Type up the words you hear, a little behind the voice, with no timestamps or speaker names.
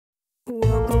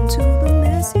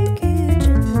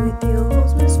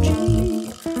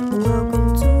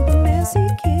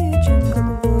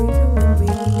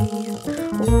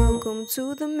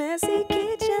to the messy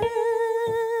kitchen.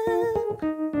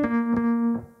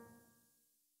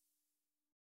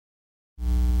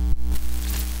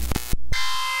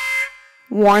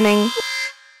 Warning,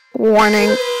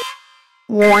 warning,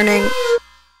 warning.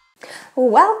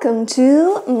 Welcome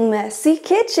to Messy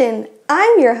Kitchen.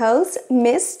 I'm your host,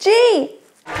 Miss G.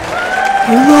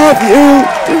 I love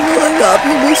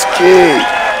you, Miss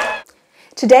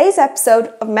G. Today's episode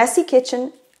of Messy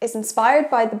Kitchen is inspired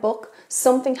by the book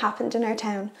Something Happened in Our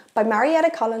Town by Marietta,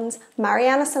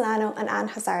 Marianne Celano and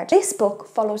Hazzard. This book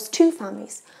follows two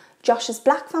families, Josh's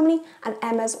black family and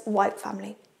Emma's white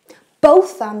family.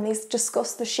 Both families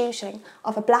discuss the shooting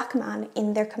of a black man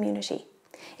in their community.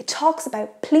 It talks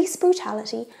about police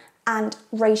brutality and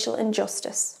racial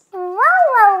injustice.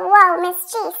 Whoa, Miss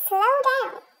G, slow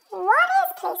down. What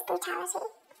is police brutality?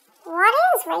 What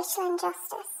is racial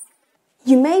injustice?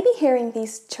 You may be hearing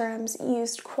these terms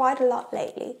used quite a lot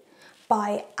lately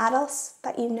by adults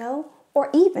that you know or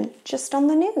even just on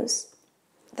the news.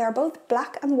 There are both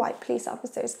black and white police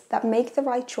officers that make the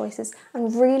right choices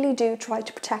and really do try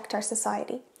to protect our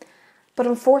society. But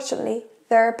unfortunately,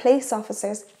 there are police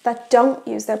officers that don't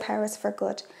use their powers for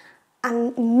good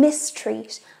and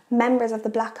mistreat members of the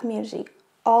black community,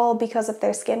 all because of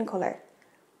their skin colour.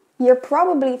 You're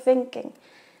probably thinking,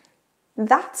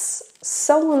 that's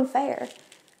so unfair.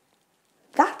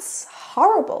 That's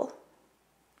horrible.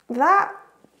 That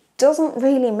doesn't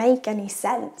really make any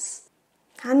sense.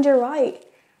 And you're right.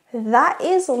 That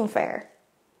is unfair.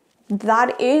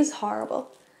 That is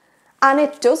horrible. And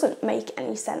it doesn't make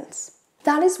any sense.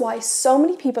 That is why so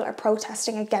many people are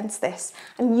protesting against this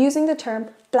and using the term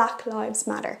Black Lives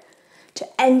Matter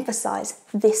to emphasise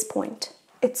this point.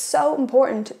 It's so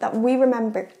important that we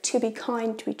remember to be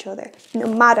kind to each other,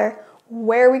 no matter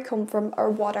where we come from or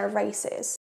what our race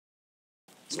is.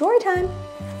 Story time!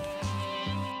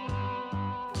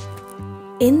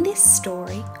 In this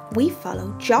story, we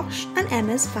follow Josh and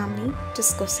Emma's family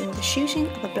discussing the shooting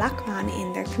of a black man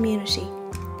in their community.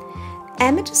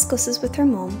 Emma discusses with her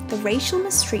mum the racial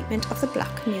mistreatment of the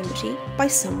black community by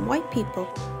some white people.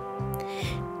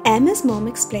 Emma's mum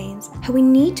explains how we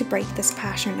need to break this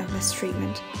pattern of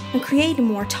mistreatment and create a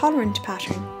more tolerant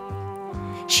pattern.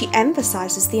 She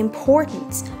emphasises the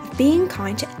importance of being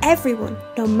kind to everyone,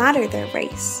 no matter their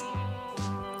race.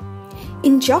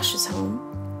 In Josh's home,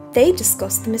 they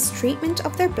discuss the mistreatment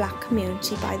of their black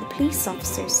community by the police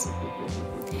officers.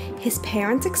 His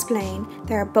parents explain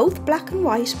there are both black and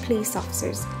white police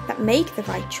officers that make the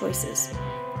right choices.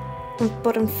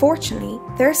 But unfortunately,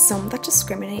 there are some that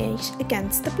discriminate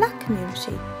against the black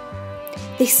community.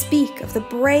 They speak of the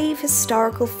brave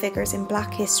historical figures in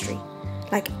black history,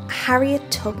 like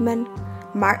Harriet Tubman,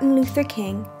 Martin Luther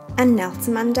King, and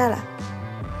Nelson Mandela.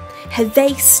 How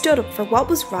they stood up for what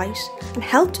was right and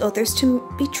helped others to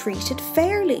be treated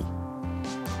fairly.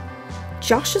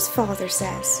 Josh's father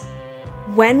says,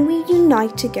 "When we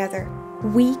unite together,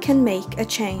 we can make a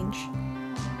change."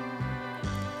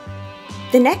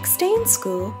 The next day in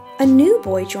school, a new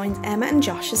boy joins Emma and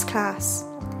Josh's class.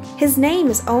 His name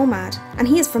is Omad and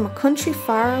he is from a country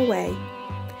far away.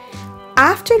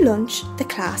 After lunch, the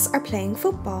class are playing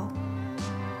football.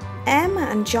 Emma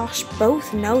and Josh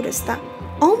both noticed that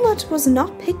Omad was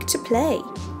not picked to play.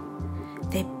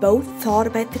 They both thought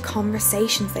about the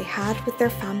conversations they had with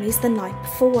their families the night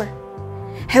before.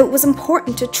 How it was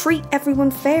important to treat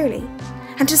everyone fairly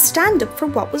and to stand up for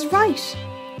what was right.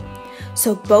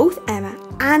 So both Emma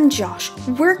and Josh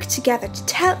worked together to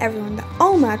tell everyone that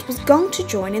Omad was going to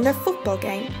join in their football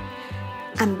game.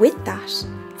 And with that,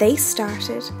 they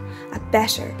started a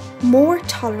better, more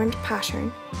tolerant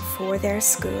pattern for their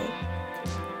school.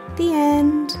 The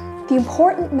end. The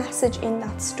important message in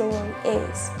that story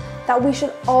is that we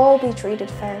should all be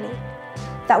treated fairly,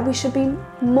 that we should be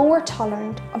more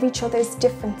tolerant of each other's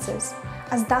differences,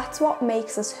 as that's what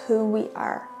makes us who we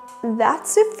are.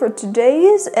 That's it for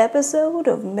today's episode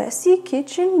of Messy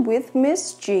Kitchen with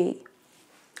Miss G.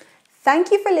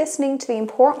 Thank you for listening to the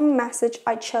important message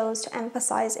I chose to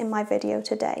emphasise in my video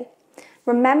today.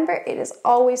 Remember, it is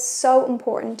always so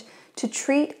important to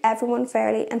treat everyone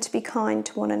fairly and to be kind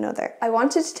to one another. I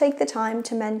wanted to take the time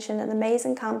to mention an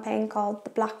amazing campaign called the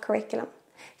Black Curriculum.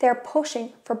 They are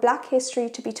pushing for Black history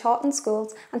to be taught in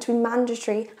schools and to be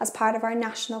mandatory as part of our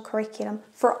national curriculum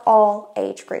for all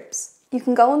age groups. You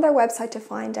can go on their website to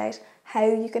find out how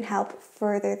you can help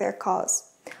further their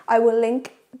cause. I will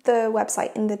link the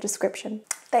website in the description.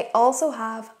 They also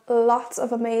have lots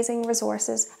of amazing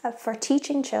resources for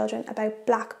teaching children about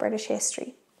Black British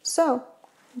history. So,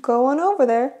 go on over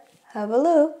there, have a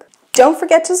look. Don't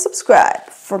forget to subscribe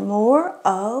for more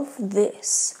of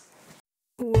this.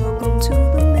 Welcome to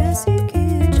the Messy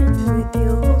Kitchen with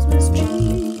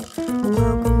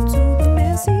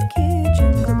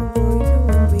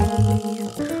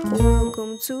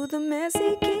soothe them